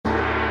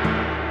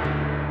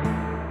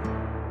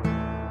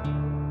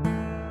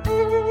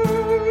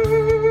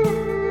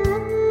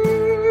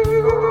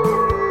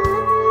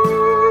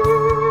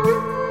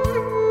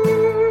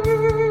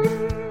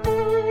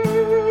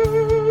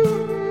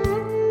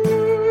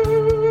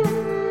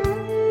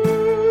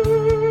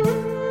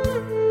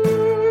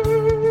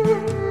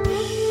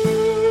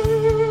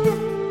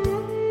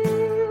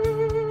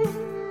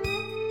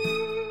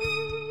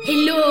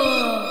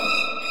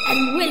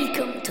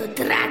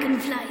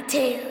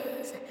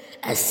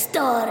a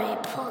story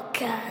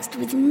podcast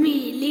with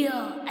me,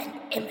 Leo, and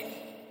Emily.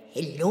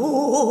 Hello.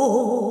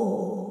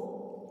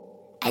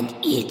 And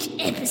each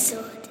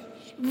episode,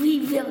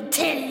 we will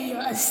tell you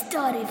a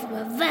story from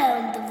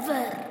around the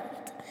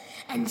world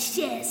and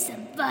share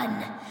some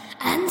fun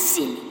and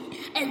silly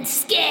and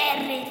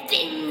scary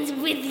things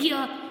with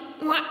you.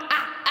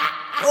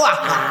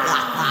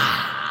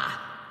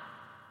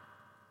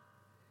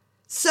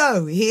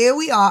 So here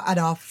we are at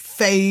our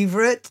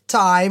favourite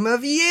time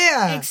of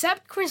year.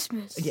 Except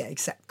Christmas. Yeah,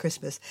 except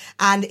Christmas.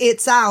 And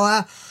it's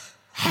our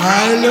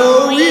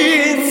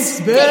Halloween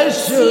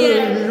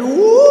special.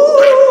 Woo!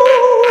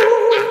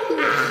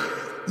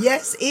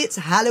 Yes, it's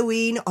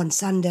Halloween on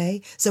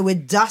Sunday, so we're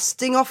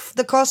dusting off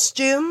the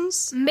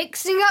costumes,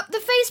 Mixing up the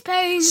face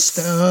paint.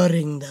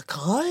 stirring the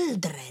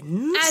cauldrons.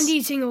 And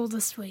eating all the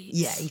sweets.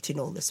 Yeah,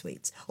 eating all the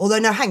sweets. Although,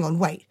 no, hang on,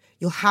 wait.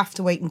 You'll have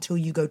to wait until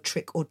you go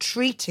trick or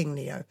treating,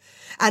 Leo.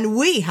 And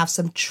we have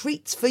some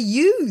treats for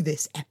you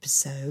this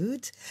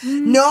episode.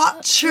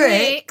 Not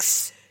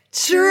tricks,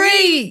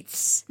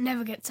 treats.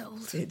 Never gets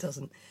old. It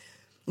doesn't.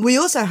 We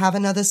also have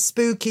another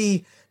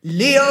spooky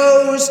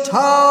Leo's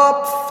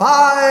Top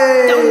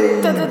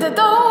 5.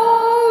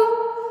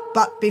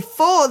 But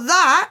before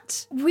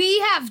that... We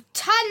have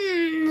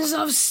tons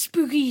of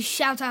spooky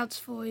shout-outs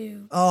for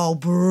you. Oh,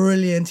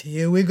 brilliant.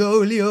 Here we go,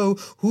 Leo.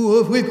 Who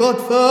have we got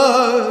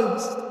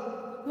first?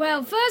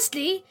 Well,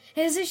 firstly,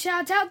 here's a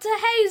shout-out to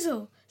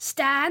Hazel,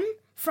 Stan,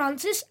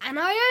 Francis and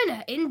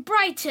Iona in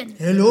Brighton.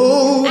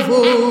 Hello,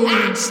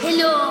 folks.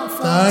 Hello,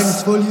 folks.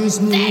 Thanks for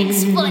listening.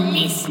 Thanks for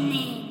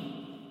listening.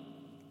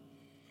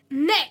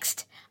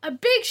 Next, a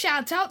big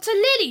shout-out to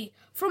Lily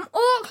from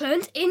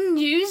Auckland in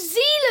New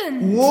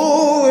Zealand.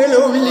 Whoa,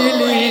 hello,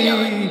 Lily.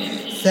 Hello,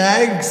 Lily.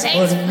 Thanks for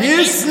listening from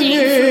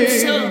listening.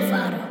 so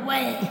far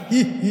away.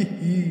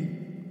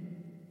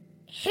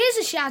 Here's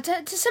a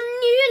shout-out to some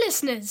new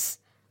listeners,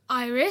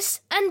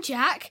 Iris and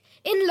Jack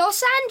in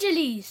Los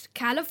Angeles,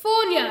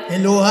 California.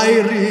 Hello,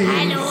 Iris.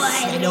 Hello,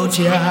 Iris. Hello,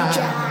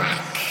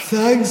 Jack.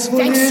 Thanks for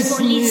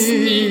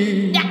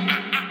listening.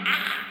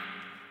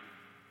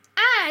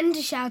 And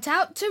a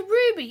shout-out to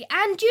Ruby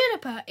and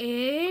Juniper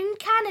in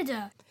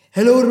Canada.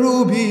 Hello,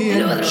 Ruby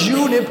and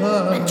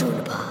Juniper.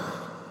 Juniper.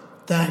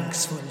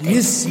 Thanks for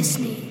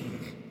listening.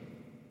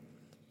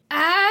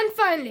 And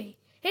finally,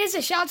 here's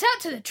a shout-out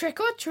to the Trick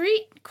or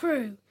Treat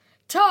crew,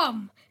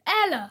 Tom,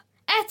 Ella,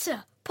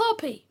 Etta,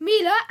 Poppy,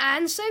 Mila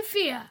and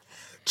Sophia.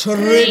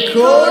 Trick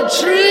or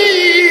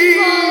treat.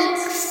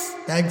 Folks.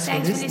 Thanks for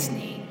Thanks for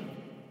listening.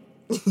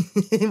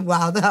 listening.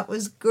 Wow, that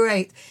was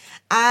great.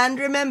 And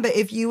remember,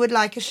 if you would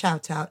like a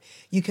shout out,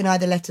 you can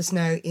either let us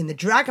know in the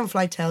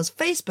Dragonfly Tales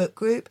Facebook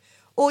group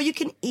or you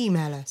can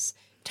email us,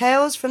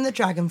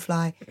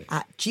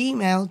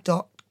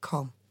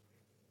 talesfromthedragonfly@gmail.com.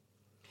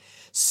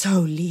 So,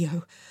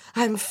 Leo,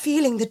 I'm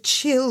feeling the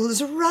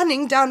chills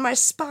running down my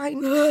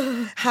spine.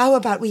 How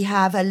about we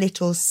have a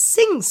little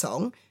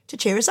sing-song to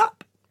cheer us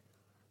up?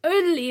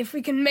 Only if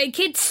we can make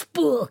it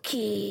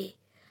spooky.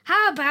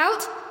 How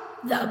about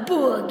The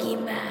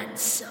Boogeyman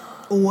Song.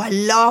 Oh, I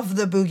love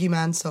the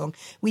Boogeyman song.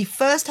 We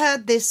first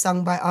heard this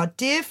sung by our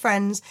dear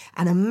friends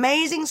and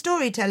amazing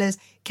storytellers,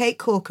 Kate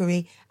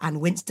Corkery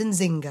and Winston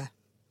Zinger.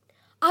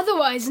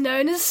 otherwise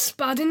known as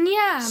Spud and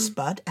Yam?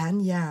 Spud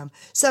and Yam.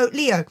 So,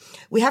 Leo,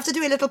 we have to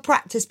do a little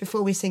practice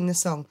before we sing the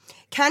song.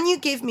 Can you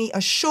give me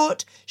a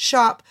short,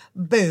 sharp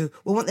boo?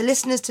 We want the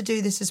listeners to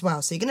do this as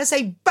well. So you're going to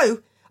say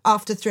boo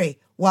after 3.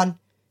 1,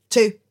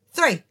 2,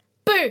 3.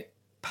 Boo!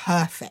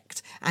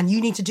 Perfect. And you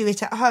need to do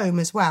it at home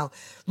as well.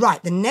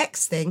 Right, the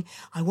next thing,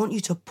 I want you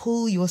to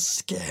pull your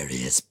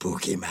scariest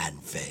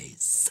boogeyman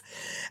face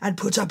and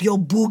put up your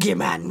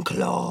boogeyman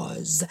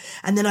claws.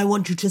 And then I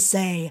want you to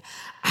say,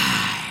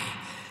 I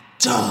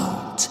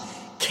don't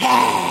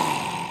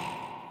care.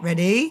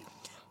 Ready?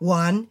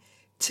 1,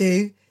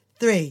 2,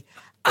 3.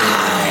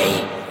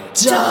 I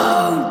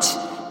don't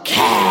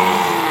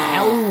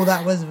care. Oh,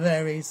 that was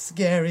very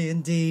scary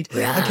indeed.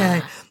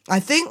 Okay, I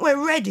think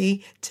we're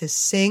ready to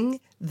sing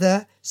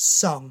the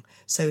song.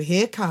 So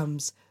here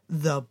comes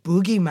the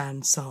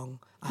Boogeyman song.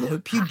 I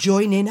hope you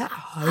join in at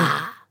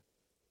home.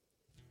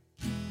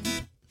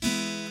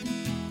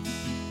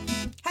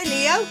 Hey,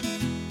 Leo.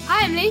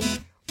 Hi, Emily.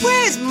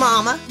 Where's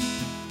Mama?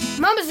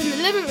 Mama's in the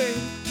living room.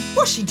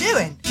 What's she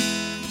doing?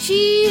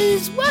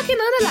 She's working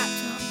on a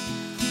laptop.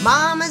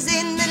 Mama's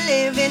in the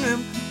living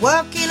room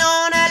working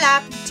on a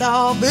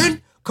laptop.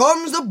 In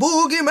comes the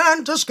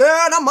boogeyman to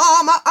scare the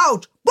mama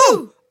out.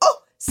 Boo!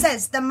 Oh,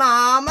 says the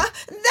mama,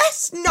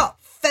 that's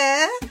not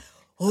fair.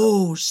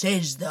 Oh,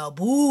 says the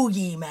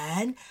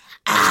boogeyman,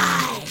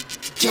 I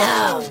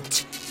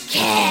don't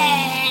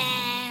care.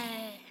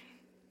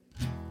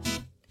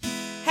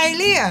 Hey,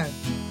 Leo,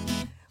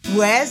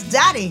 where's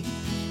Daddy?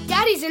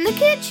 Daddy's in the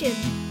kitchen.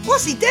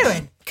 What's he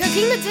doing?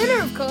 Cooking the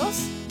dinner, of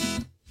course.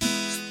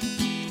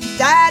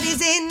 Daddy's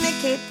in the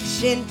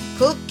kitchen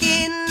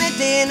cooking the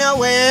dinner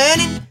when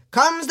in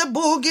comes the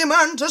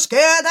boogeyman to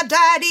scare the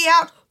daddy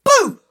out.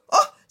 Boo!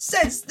 Oh,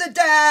 says the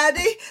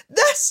daddy,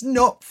 that's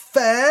not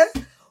fair.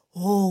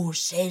 Oh,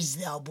 says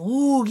the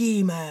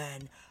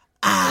boogeyman,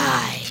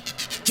 I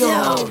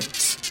don't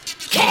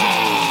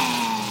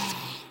care.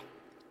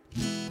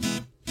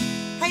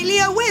 Hey,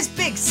 Leo, where's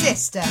Big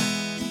Sister?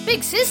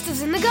 Big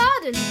Sister's in the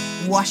garden.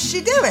 What's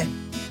she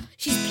doing?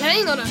 She's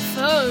playing on her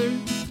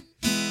phone.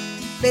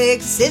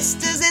 Big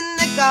Sister's in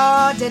the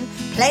garden,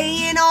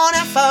 playing on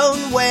her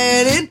phone,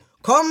 when in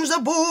comes the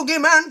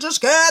boogeyman to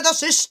scare the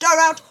sister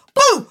out.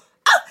 Boo!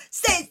 Oh,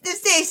 says the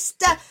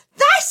sister,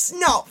 that's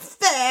not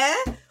fair.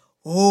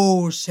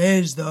 Oh,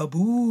 says the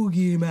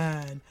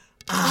boogeyman,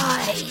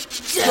 I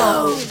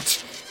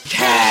don't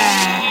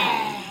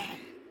care.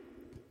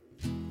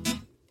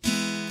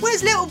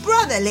 where's little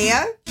brother,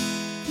 Leo?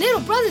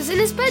 Little brother's in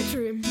his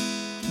bedroom.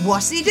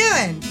 What's he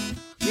doing?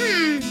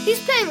 He's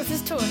playing with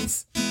his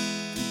toys.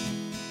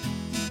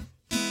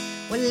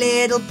 Well,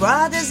 little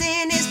brother's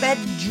in his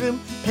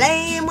bedroom,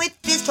 playing with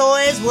his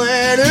toys,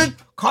 when in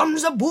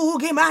comes the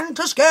boogeyman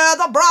to scare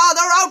the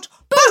brother out.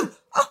 Boo!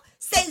 Oh,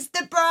 says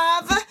the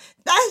brother,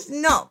 that's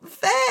not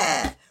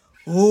fair.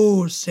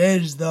 Oh,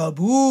 says the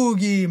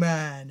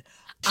boogeyman,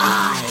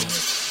 I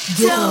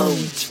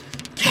don't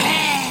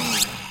care.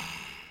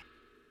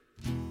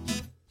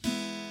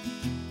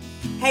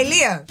 Hey,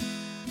 Leo,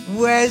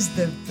 where's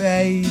the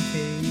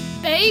baby?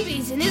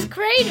 Baby's in his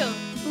cradle,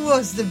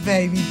 What's the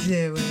baby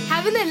doing?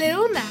 having a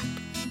little nap.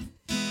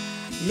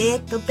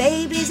 Little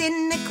baby's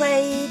in the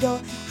cradle,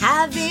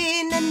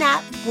 having a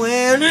nap,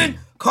 when in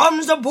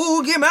comes the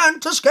boogeyman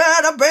to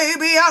scare the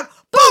baby out.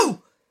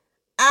 Boo!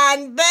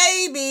 And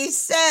baby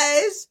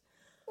says,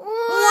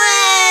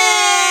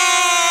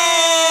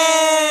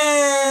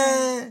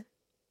 Wah!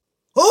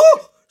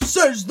 Oh,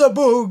 says the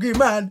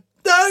boogeyman,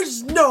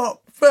 that's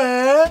not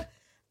fair.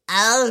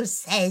 Oh,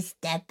 says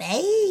the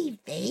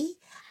baby,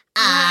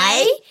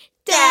 I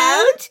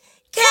don't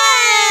care.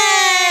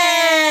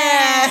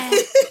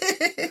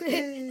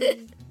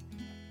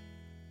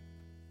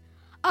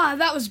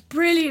 That was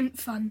brilliant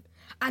fun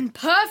and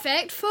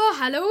perfect for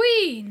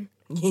Halloween.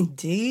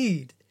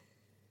 Indeed.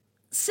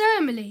 So,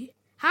 Emily,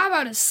 how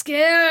about a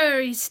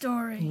scary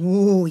story?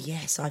 Oh,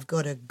 yes, I've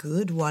got a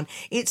good one.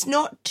 It's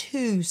not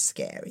too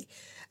scary.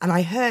 And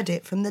I heard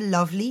it from the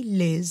lovely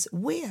Liz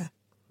Weir.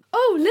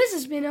 Oh, Liz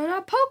has been on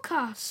our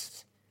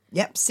podcast.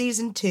 Yep,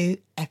 season 2,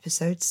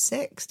 episode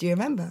 6. Do you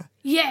remember?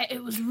 Yeah,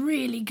 it was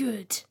really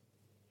good.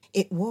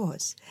 It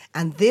was.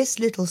 And this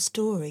little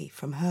story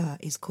from her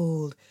is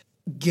called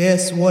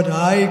Guess What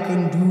I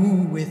Can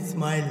Do With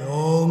My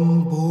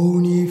Long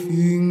Bony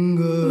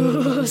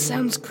Finger. Oh,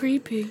 sounds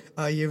creepy.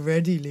 Are you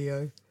ready,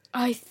 Leo?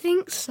 I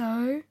think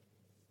so.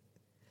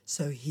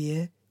 So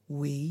here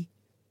we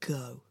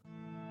go.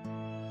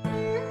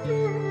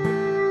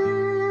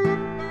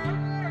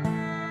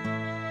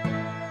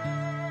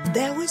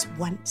 There was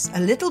once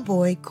a little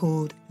boy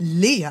called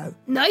Leo,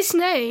 Nice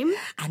name.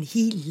 and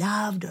he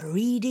loved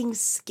reading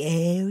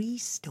scary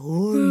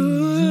stories.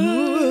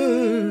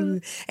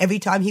 Every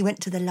time he went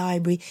to the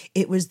library,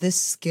 it was the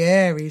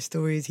scary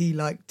stories he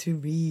liked to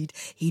read.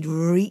 He'd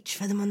reach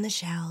for them on the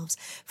shelves,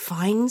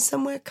 find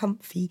somewhere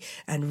comfy,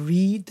 and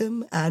read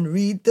them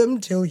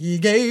till he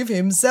gave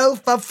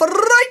himself a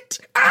fright.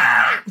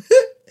 Ah!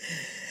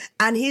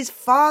 And his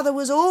father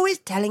was always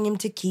telling him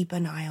to keep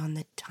an eye on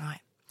the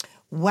time.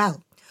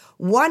 Well,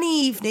 one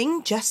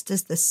evening, just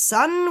as the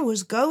sun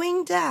was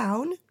going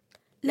down,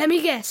 Let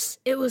me guess,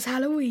 it was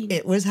Halloween.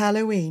 it was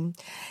Halloween,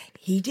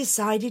 he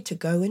decided to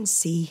go and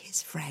see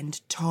his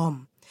friend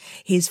Tom.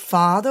 His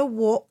father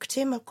walked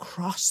him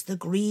across the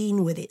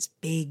green with its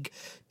big,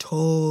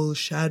 tall,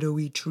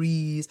 shadowy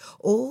trees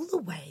all the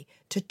way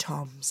to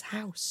Tom's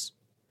house.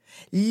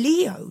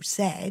 Leo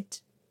said,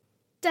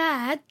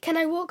 Dad, can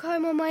I walk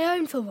home on my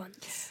own for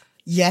once?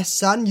 Yes,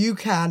 son, you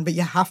can, but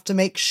you have to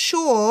make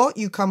sure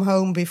you come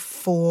home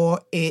before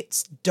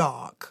it's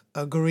dark.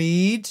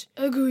 Agreed?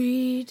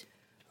 Agreed.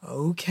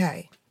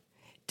 Okay.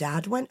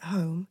 Dad went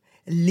home,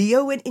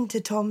 Leo went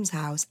into Tom's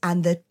house,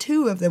 and the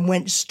two of them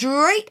went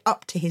straight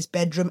up to his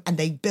bedroom and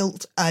they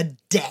built a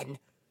den.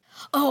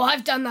 Oh,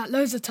 I've done that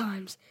loads of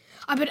times.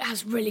 I bet it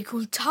has really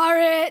cool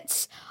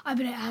turrets. I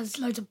bet it has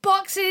loads of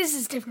boxes,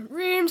 there's different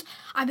rooms.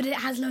 I bet it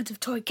has loads of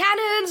toy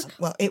cannons.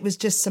 Well, it was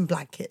just some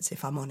blankets,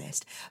 if I'm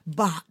honest.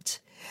 But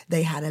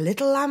they had a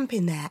little lamp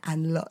in there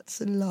and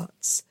lots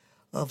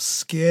of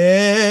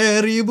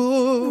scary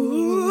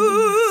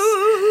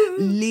books.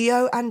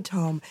 Leo and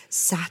Tom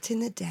sat in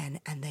the den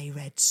and they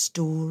read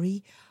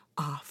story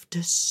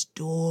after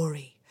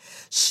story.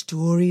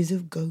 Stories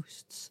of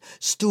ghosts,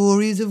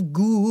 stories of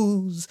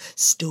ghouls,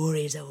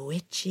 stories of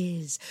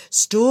witches,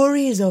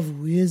 stories of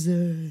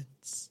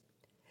wizards.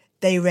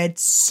 They read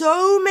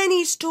so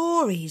many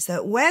stories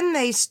that when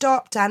they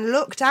stopped and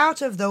looked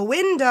out of the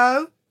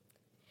window,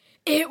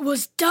 It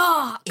was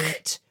dark.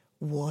 it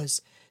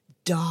was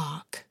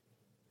dark.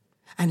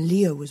 And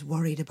Leo was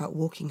worried about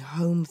walking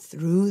home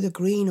through the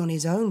green on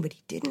his own, but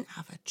he didn't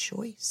have a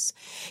choice.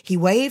 He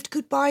waved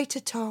goodbye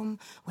to Tom,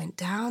 went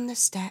down the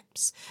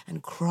steps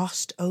and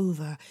crossed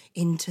over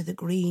into the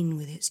green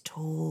with its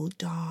tall,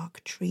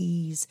 dark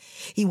trees.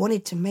 He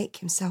wanted to make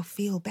himself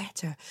feel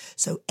better,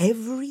 so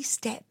every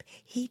step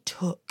he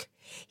took,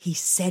 he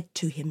said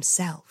to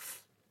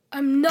himself,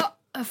 I'm not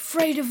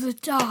afraid of the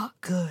dark.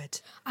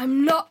 Good.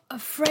 I'm not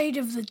afraid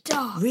of the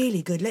dark.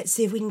 Really good. Let's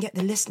see if we can get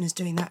the listeners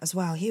doing that as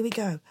well. Here we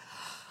go.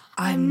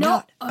 I'm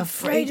not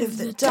afraid of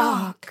the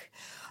dark.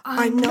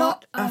 I'm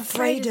not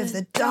afraid of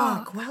the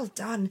dark. Well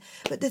done.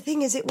 But the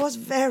thing is, it was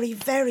very,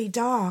 very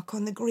dark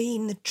on the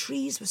green. The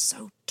trees were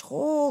so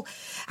tall.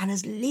 And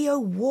as Leo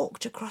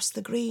walked across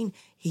the green,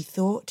 he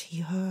thought he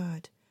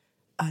heard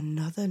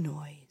another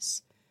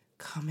noise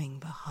coming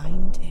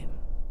behind him.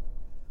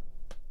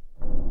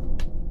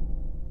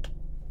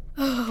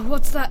 Oh,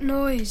 what's that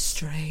noise?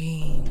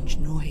 Strange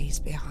noise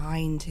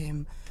behind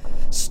him.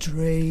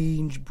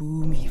 Strange,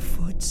 boomy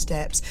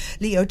footsteps.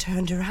 Leo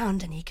turned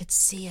around and he could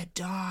see a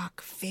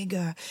dark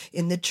figure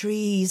in the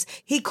trees.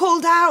 He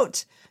called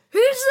out,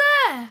 Who's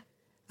there?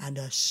 and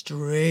a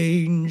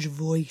strange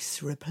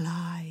voice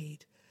replied,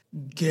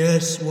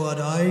 Guess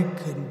what I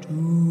can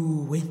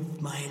do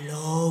with my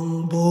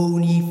long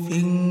bony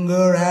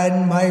finger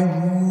and my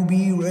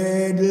ruby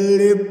red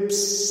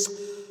lips?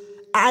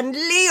 And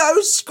Leo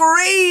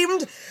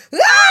screamed,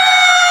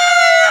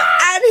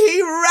 "Ah!" And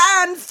he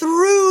ran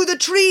through the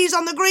trees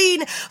on the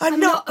green. I'm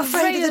not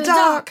afraid of the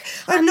dark.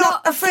 I'm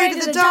not afraid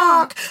of the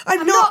dark.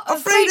 I'm not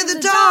afraid of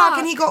the dark.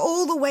 And he got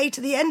all the way to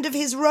the end of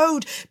his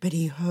road, but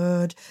he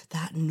heard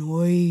that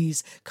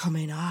noise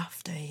coming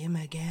after him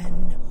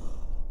again.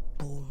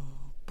 Boom,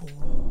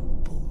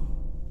 boom, boom.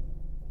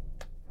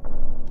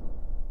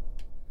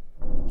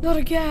 Not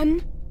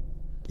again.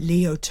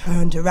 Leo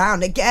turned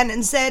around again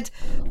and said,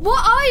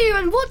 What are you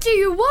and what do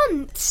you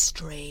want?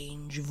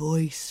 Strange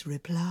voice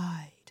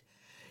replied,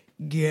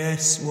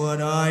 Guess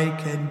what I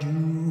can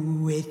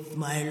do with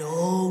my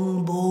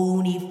long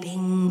bony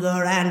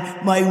finger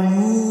and my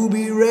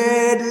ruby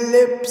red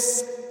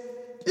lips?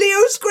 Leo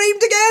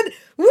screamed again,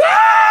 Wah!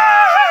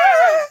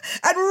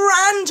 And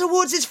ran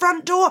towards his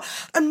front door.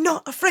 I'm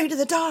not afraid of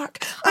the dark.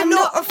 I'm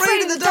not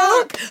afraid of the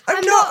dark.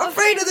 I'm not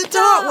afraid of the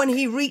dark. When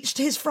he reached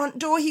his front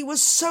door, he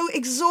was so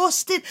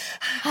exhausted,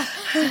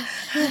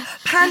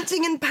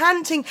 panting and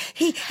panting.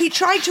 He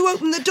tried to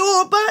open the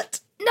door,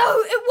 but No,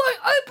 it won't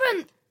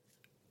open.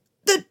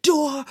 the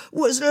door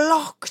was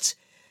locked.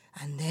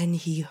 And then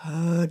he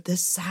heard the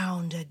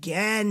sound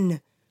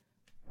again.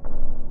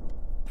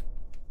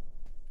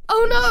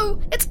 Oh no,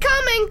 it's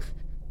coming.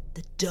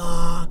 The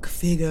dark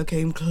figure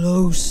came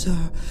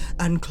closer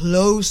and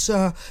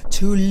closer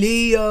to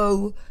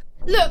Leo.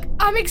 Look,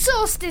 I'm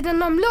exhausted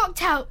and I'm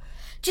locked out.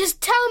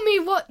 Just tell me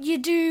what you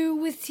do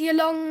with your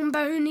long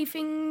bony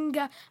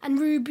finger and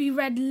ruby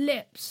red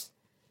lips.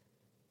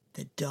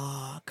 The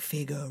dark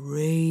figure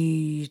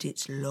raised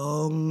its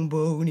long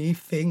bony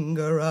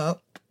finger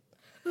up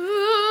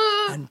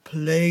and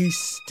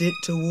placed it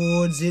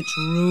towards its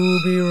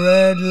ruby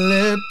red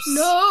lips.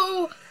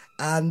 No.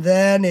 And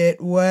then it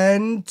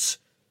went...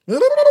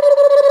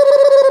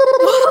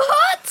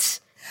 What?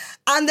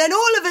 And then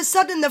all of a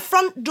sudden the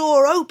front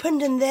door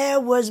opened and there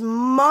was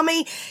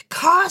Mummy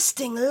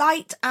casting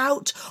light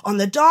out on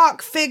the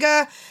dark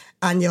figure,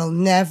 and you'll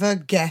never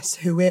guess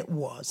who it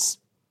was.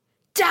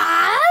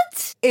 Dad?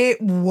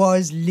 It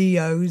was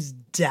Leo's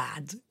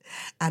dad.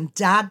 And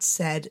Dad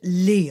said,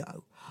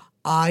 Leo,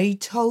 I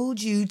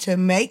told you to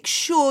make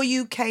sure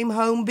you came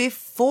home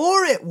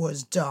before it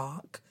was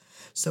dark.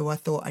 So I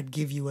thought I'd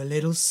give you a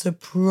little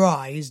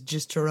surprise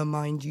just to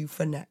remind you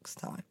for next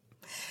time.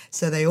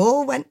 So they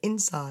all went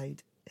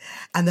inside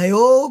and they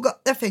all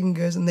got their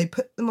fingers and they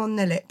put them on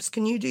their lips.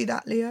 Can you do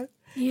that, Leo?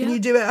 Yeah. Can you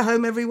do it at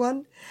home,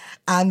 everyone?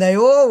 And they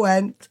all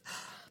went...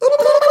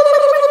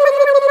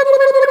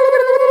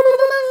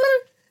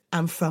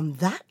 And from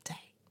that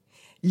day,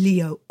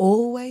 Leo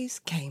always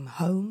came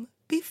home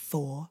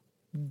before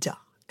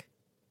dark.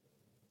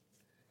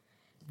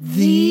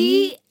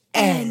 The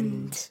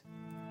end.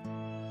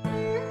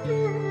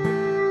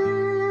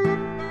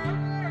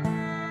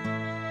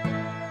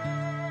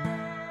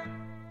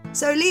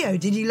 So, Leo,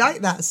 did you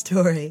like that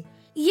story?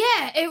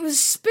 Yeah, it was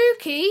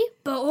spooky,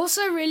 but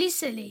also really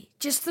silly,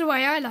 just the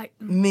way I like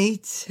them. Me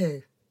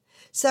too.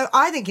 So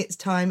I think it's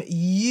time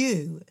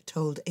you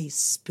told a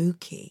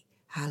spooky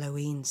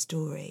Halloween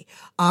story.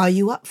 Are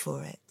you up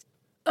for it?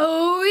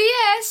 Oh,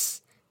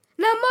 yes.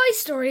 Now, my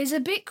story is a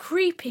bit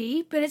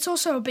creepy, but it's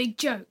also a big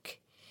joke.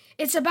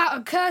 It's about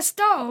a cursed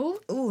doll.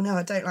 Oh, no,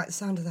 I don't like the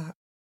sound of that.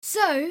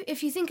 So,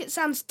 if you think it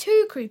sounds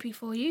too creepy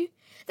for you,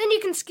 then you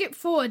can skip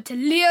forward to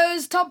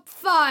Leo's top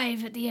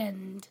 5 at the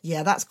end.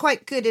 Yeah, that's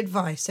quite good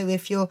advice. So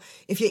if you're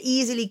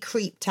easily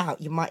creeped out,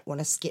 you might want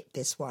to skip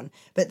this one.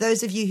 But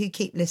those of you who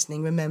keep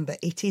listening, remember,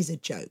 it is a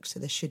joke, so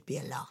there should be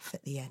a laugh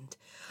at the end.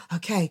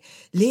 Okay,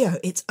 Leo,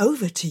 it's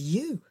over to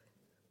you.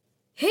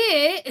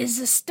 Here is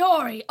the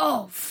story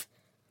of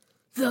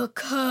the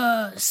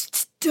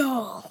cursed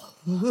doll.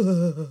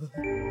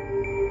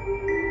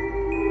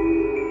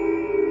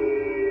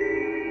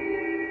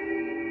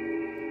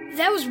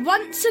 There was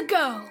once a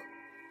girl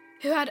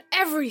who had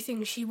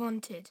everything she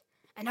wanted,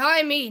 and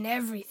I mean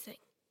everything.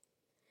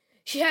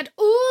 She had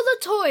all the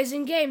toys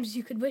and games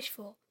you could wish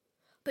for,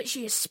 but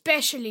she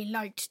especially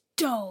liked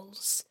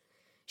dolls.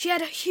 She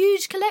had a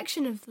huge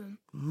collection of them.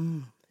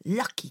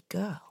 Lucky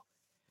girl.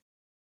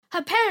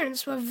 Her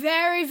parents were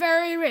very,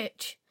 very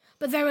rich,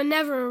 but they were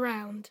never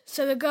around,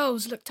 so the girl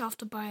was looked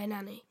after by a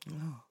nanny.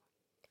 Oh.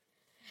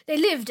 They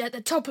lived at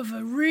the top of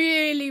a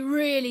really,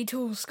 really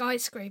tall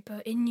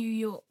skyscraper in New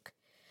York,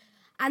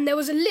 and there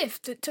was a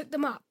lift that took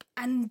them up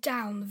and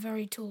down the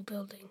very tall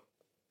building.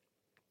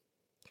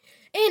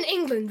 In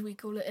England, we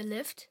call it a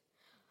lift,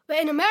 but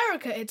in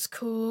America, it's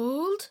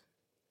called...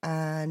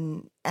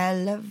 An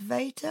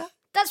elevator?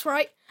 That's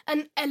right,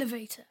 an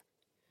elevator.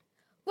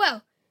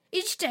 Well,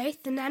 each day,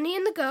 the nanny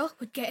and the girl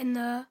would get in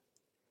the...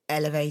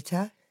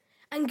 elevator?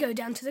 And go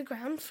down to the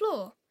ground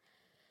floor.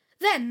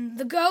 Then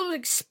the girl would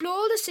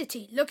explore the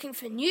city looking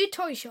for new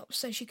toy shops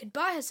so she could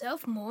buy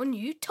herself more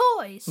new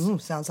toys.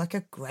 Sounds like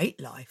a great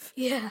life.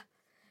 Yeah.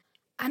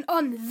 And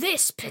on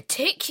this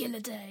particular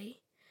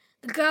day,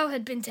 the girl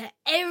had been to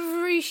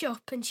every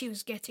shop and she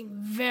was getting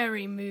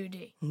very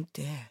moody. Oh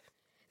dear.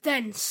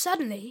 Then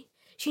suddenly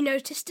she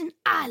noticed an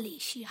alley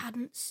she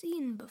hadn't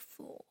seen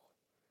before.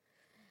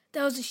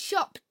 There was a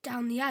shop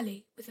down the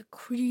alley with a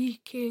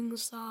creaking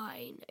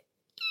sign.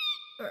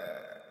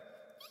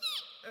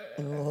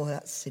 Oh,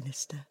 that's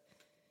sinister.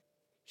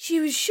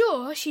 She was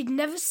sure she'd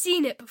never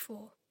seen it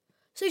before,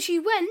 so she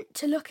went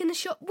to look in the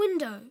shop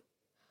window.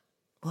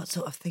 What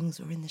sort of things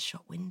were in the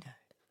shop window?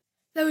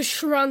 There were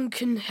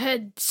shrunken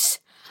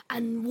heads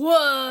and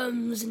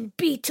worms and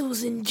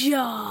beetles in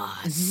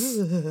jars.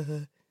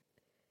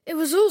 It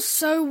was all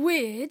so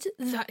weird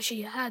that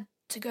she had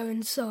to go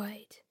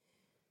inside.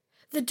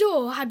 The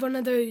door had one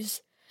of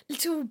those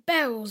little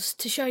bells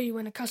to show you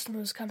when a customer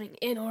was coming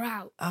in or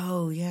out.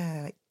 Oh,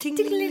 yeah, like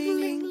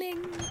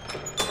Ting-a-ling-ling-ling.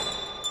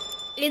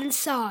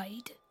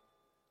 Inside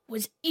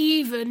was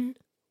even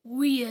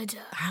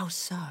weirder. How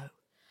so?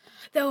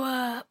 There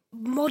were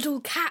model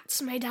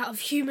cats made out of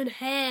human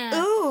hair.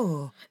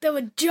 Oh! There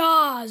were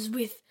jars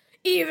with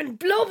even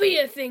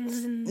blobbier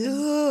things and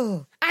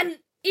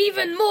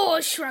even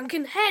more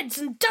shrunken heads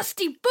and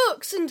dusty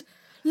books and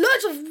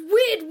loads of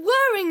weird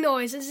whirring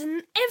noises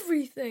and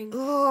everything.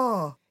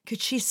 Oh!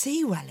 Could she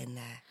see well in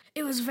there?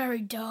 It was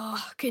very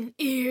dark and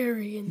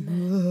eerie in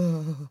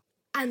there.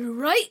 And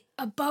right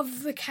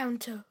above the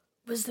counter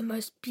was the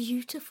most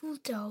beautiful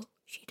doll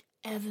she'd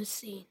ever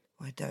seen.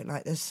 I don't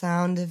like the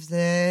sound of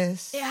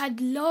this. It had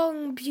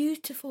long,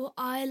 beautiful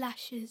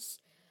eyelashes,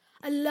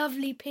 a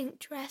lovely pink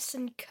dress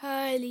and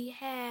curly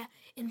hair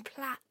in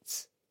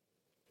plaits.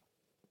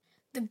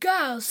 The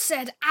girl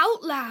said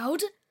out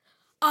loud,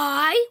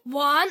 "I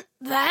want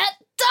that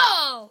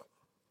doll!"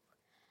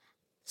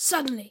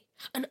 Suddenly,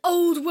 an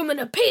old woman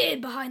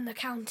appeared behind the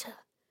counter.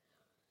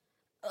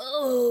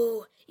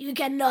 "Oh, you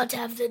cannot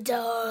have the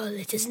doll.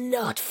 It is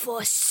not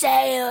for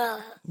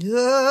sale."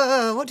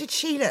 What did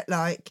she look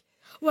like?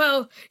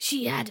 Well,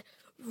 she had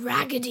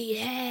raggedy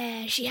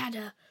hair, she had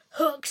a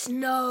hook's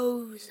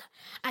nose,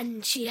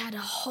 and she had a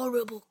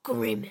horrible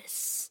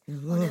grimace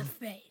on her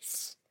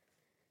face.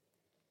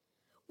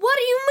 "What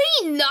do you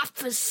mean, not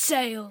for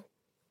sale?"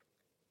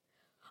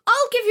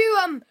 "I'll give you,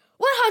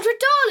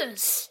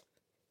 $100.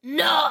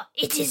 "No,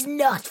 it is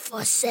not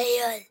for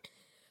sale."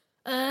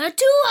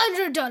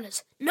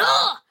 $200.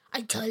 "No,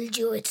 I told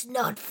you it's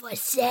not for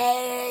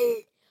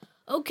sale."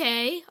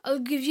 "Okay, I'll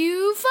give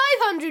you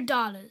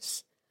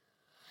 $500.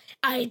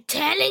 "I'm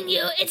telling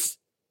you it's...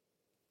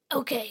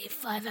 Okay,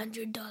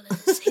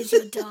 $500. Here's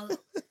your doll."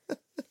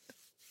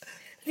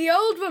 The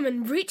old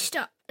woman reached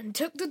up and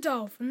took the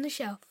doll from the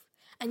shelf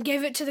and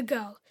gave it to the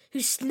girl,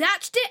 who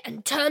snatched it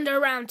and turned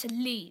around to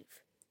leave.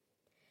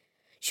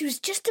 She was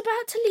just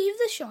about to leave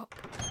the shop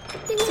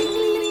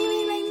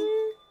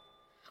ding-a-ling-a-ling-a-ling,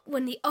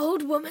 when the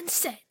old woman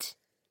said,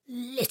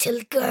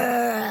 "Little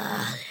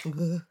girl,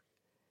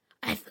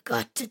 I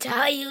forgot to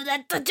tell you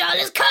that the doll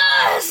is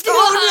cursed."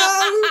 Oh,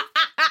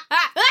 no!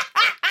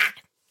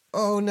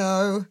 Oh,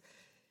 no.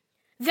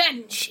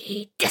 Then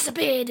she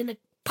disappeared in a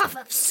puff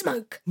of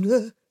smoke.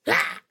 The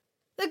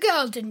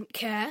girl didn't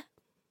care.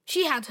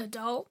 She had her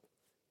doll.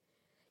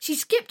 She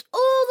skipped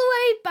all the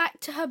way back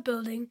to her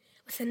building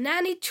with the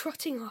nanny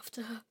trotting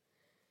after her.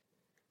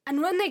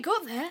 And when they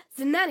got there,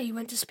 the nanny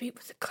went to speak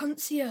with the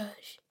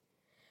concierge.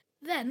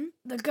 Then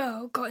the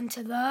girl got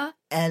into the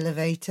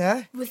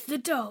elevator with the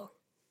doll.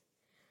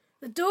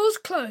 The doors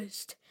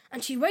closed,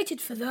 and she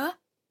waited for the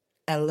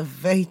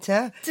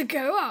elevator to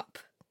go up.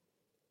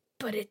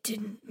 But it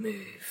didn't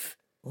move.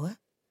 What?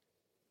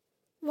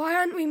 Why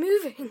aren't we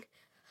moving?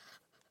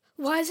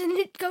 Why isn't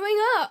it going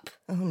up?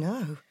 Oh,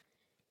 no.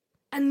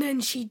 And then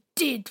she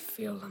did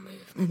feel the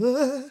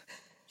movement.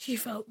 She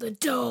felt the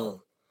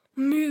doll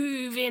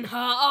move in her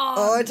arms.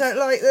 Oh, I don't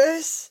like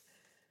this.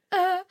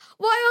 Why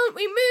aren't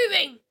we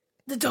moving?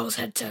 The doll's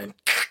head turned.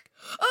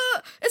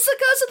 It's the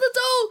curse of the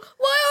doll.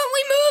 Why aren't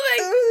we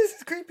moving? Oh, this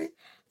is creepy.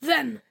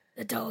 Then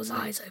the doll's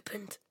eyes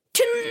opened.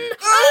 Why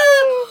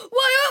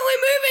aren't we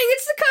moving?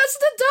 It's the curse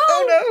of the doll.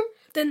 Oh, no.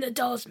 Then the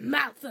doll's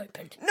mouth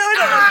opened. No, I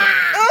don't like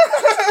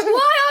it.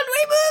 Why aren't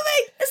we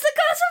moving? It's the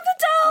curse of the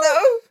doll.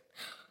 No.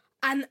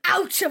 And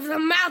out of the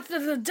mouth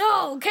of the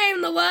doll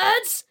came the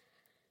words,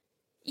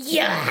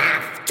 "You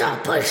have to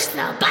push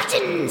the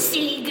button,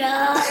 silly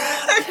girl."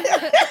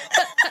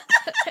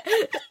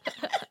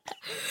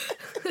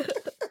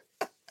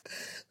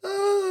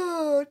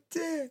 Oh,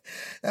 dear.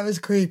 That was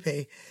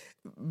creepy,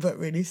 but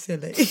really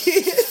silly.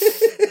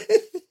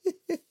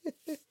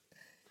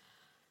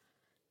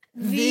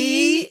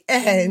 The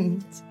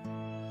end.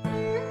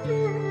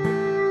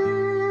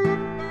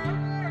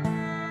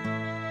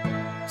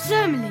 So,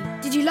 Emily,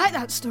 did you like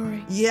that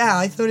story? Yeah,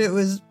 I thought it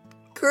was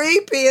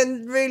creepy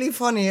and really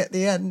funny at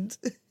the end.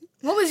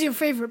 What was your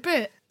favourite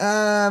bit?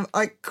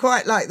 I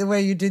quite like the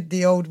way you did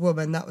the old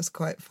woman. That was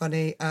quite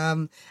funny.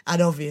 And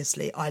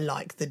obviously, I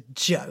like the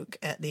joke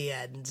at the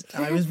end.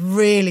 I was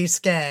really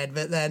scared,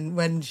 but then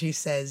when she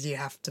says you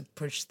have to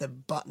push the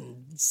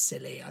button,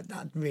 silly,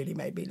 that really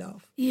made me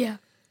laugh. Yeah.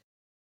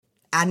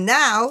 And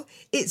now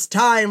it's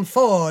time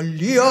for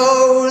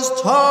Leo's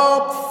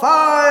Top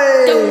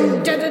 5.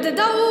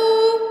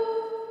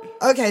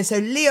 Okay, so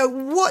Leo,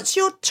 what's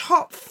your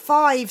top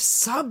 5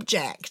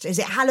 subject? Is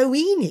it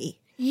Halloweeny?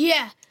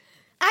 Yeah.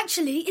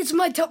 Actually, it's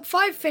my top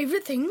 5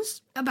 favourite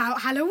things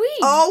about Halloween.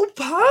 Oh,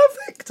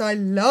 perfect. I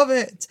love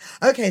it.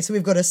 Okay, so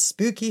we've got a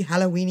spooky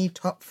Halloweeny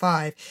top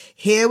 5.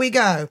 Here we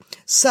go.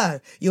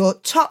 So, your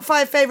top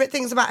 5 favourite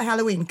things about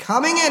Halloween.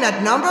 Coming in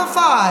at number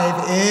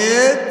 5,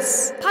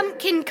 it's...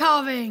 Pumpkin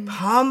carving.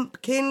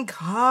 Pumpkin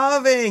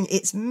carving.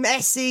 It's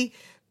messy,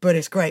 but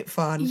it's great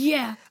fun.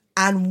 Yeah.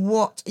 And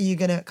what are you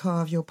going to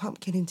carve your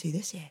pumpkin into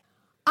this year?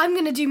 I'm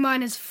going to do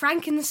mine as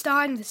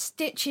Frankenstein with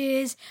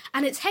stitches,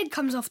 and its head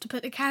comes off to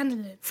put the candle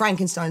in.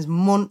 Frankenstein's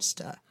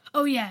monster.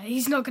 Oh yeah,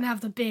 he's not going to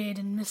have the beard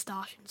and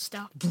moustache and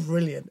stuff.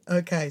 Brilliant.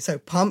 Okay, so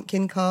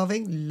pumpkin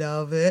carving,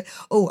 love it.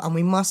 Oh, and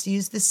we must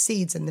use the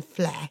seeds and the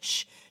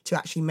flesh to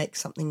actually make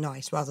something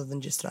nice rather than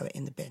just throw it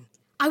in the bin.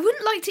 I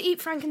wouldn't like to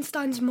eat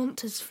Frankenstein's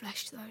monster's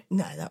flesh, though.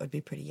 No, that would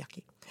be pretty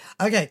yucky.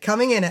 Okay,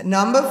 coming in at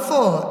number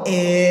 4,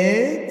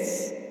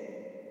 it's...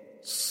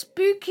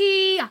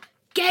 Spooky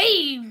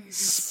games.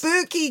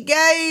 Spooky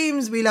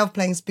games. We love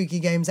playing spooky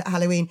games at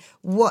Halloween.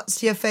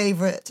 What's your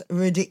favourite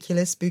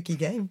ridiculous spooky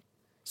game?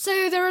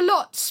 So there are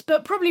lots,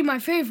 but probably my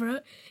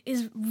favourite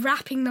is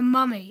wrapping the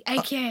mummy,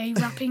 aka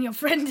wrapping your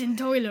friend in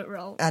toilet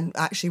roll. And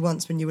actually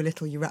once when you were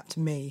little you wrapped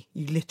me.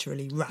 You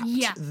literally wrapped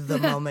the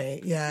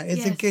mummy. Yeah,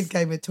 it's a good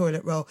game of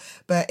toilet roll,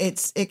 but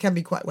it can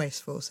be quite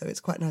wasteful, so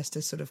it's quite nice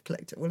to sort of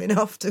collect it all in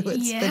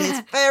afterwards. Yeah. But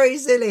it's very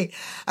silly.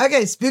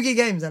 Okay, spooky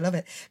games, I love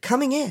it.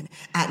 Coming in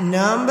at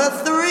number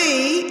 3,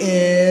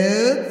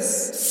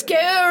 it's...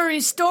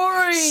 Scary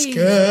stories.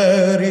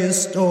 Scary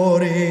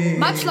stories.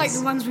 Much like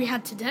the ones we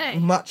had today.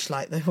 Much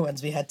like the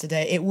ones we had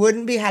today. It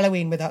wouldn't be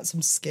Halloween without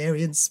some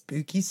scary and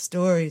spooky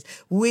stories.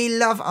 We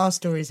love our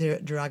stories here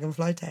at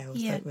Dragonfly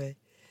Tales, don't we?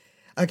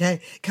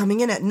 Okay, coming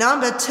in at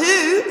number 2,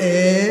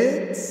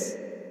 it's...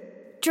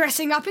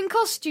 Dressing up in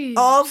costumes.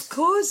 Of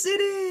course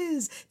it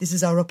is. This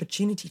is our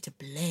opportunity to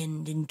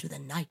blend into the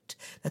night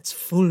that's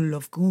full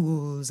of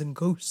ghouls and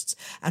ghosts.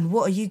 And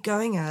what are you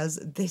going as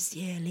this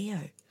year,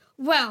 Leo?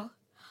 Well,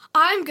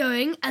 I'm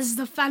going as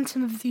the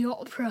Phantom of the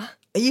Opera.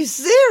 Are you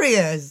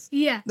serious?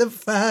 Yeah. The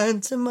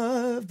Phantom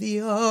of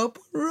the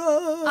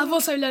Opera. I've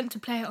also learnt to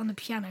play it on the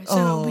piano, so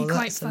it'll be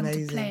quite that's fun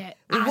amazing. to play it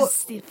Well,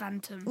 as the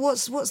Phantom.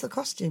 What's the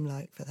costume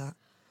like for that?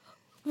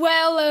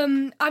 Well,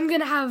 I'm going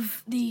to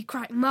have the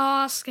cracked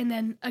mask and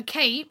then a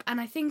cape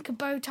and I think a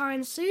bow tie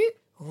and suit.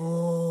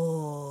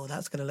 Oh,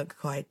 that's going to look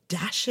quite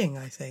dashing,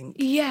 I think.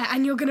 Yeah,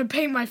 and you're going to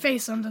paint my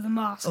face under the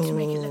mask to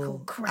make it look all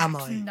am cracked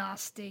I? and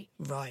nasty.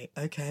 Right,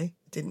 okay.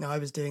 Didn't know I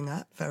was doing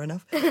that. Fair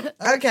enough.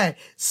 Okay,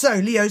 so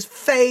Leo's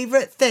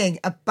favourite thing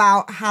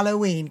about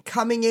Halloween,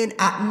 coming in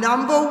at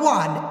number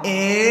 1,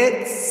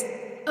 it's...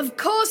 Of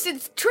course,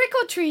 it's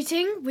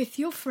trick-or-treating with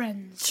your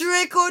friends.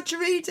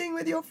 Trick-or-treating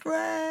with your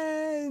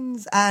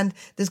friends. And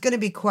there's going to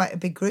be quite a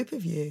big group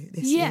of you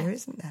this year,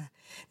 isn't there?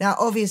 Now,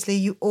 obviously,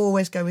 you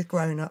always go with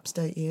grown-ups,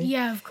 don't you?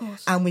 Yeah, of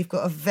course. And we've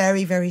got a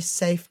very, very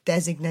safe,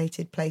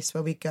 designated place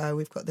where we go.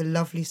 We've got the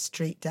lovely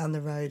street down the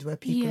road where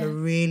people are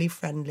really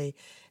friendly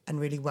and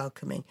really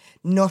welcoming.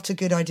 Not a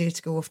good idea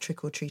to go off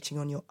trick-or-treating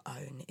on your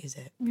own, is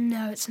it?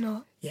 No, it's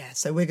not. Yeah,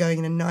 so we're going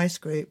in a nice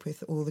group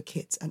with all the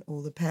kids and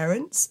all the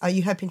parents. Are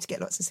you hoping to get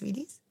lots of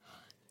sweeties?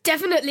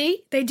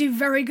 Definitely. They do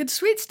very good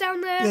sweets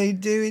down there. They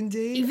do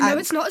indeed. Even though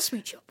it's not a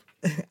sweet shop.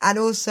 And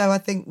also, I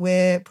think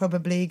we're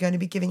probably going to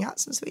be giving out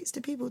some sweets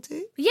to people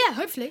too. Yeah,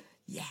 hopefully.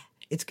 Yeah,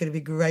 it's going to be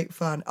great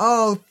fun.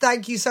 Oh,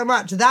 thank you so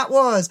much. That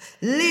was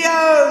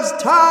Leo's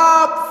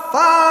Top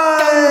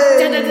 5.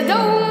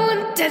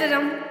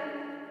 Da-da-da-dum.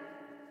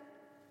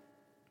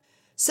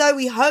 So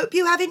we hope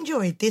you have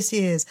enjoyed this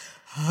year's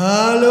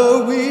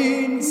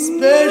Halloween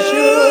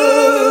special.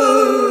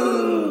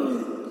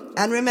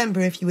 And remember,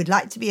 if you would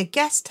like to be a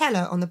guest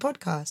teller on the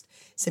podcast,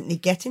 simply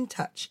get in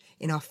touch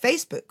in our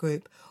Facebook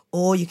group,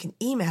 or you can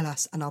email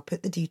us and I'll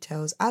put the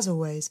details, as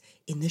always,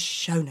 in the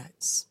show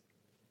notes.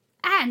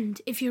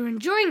 And if you're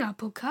enjoying our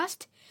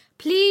podcast,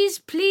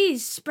 please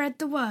spread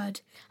the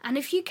word. And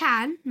if you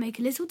can, make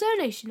a little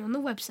donation on the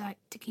website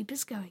to keep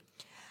us going.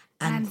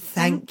 And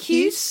thank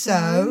you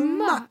so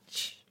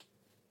much.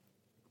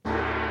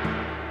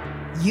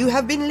 You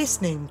have been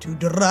listening to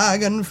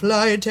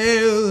Dragonfly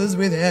Tales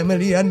with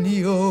Emily and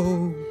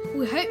Leo.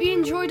 we hope you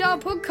enjoyed our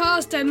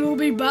podcast, and we'll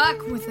be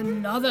back with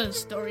another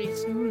story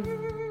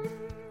soon.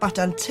 But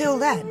until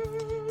then,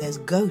 there's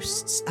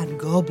ghosts and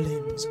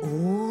goblins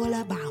all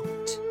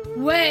about.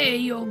 Wear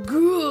your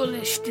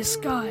ghoulish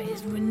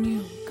disguise when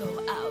you go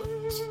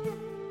out.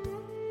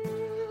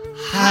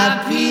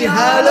 Happy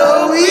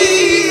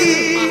Halloween!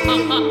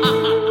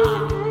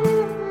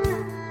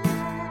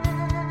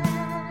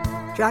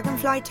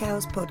 Dragonfly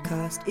Tales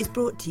podcast is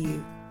brought to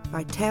you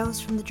by Tales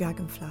from the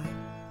Dragonfly.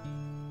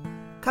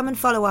 Come and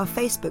follow our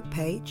Facebook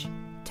page,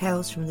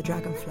 Tales from the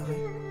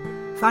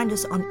Dragonfly. Find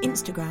us on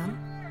Instagram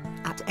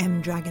at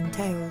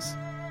mdragontales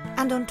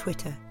and on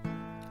Twitter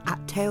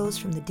at Tales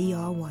from the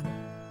DR1.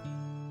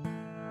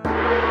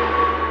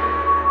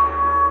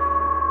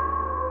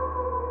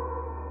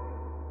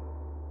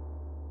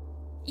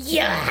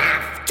 You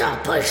have to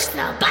push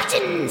the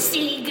button,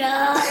 silly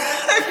girl.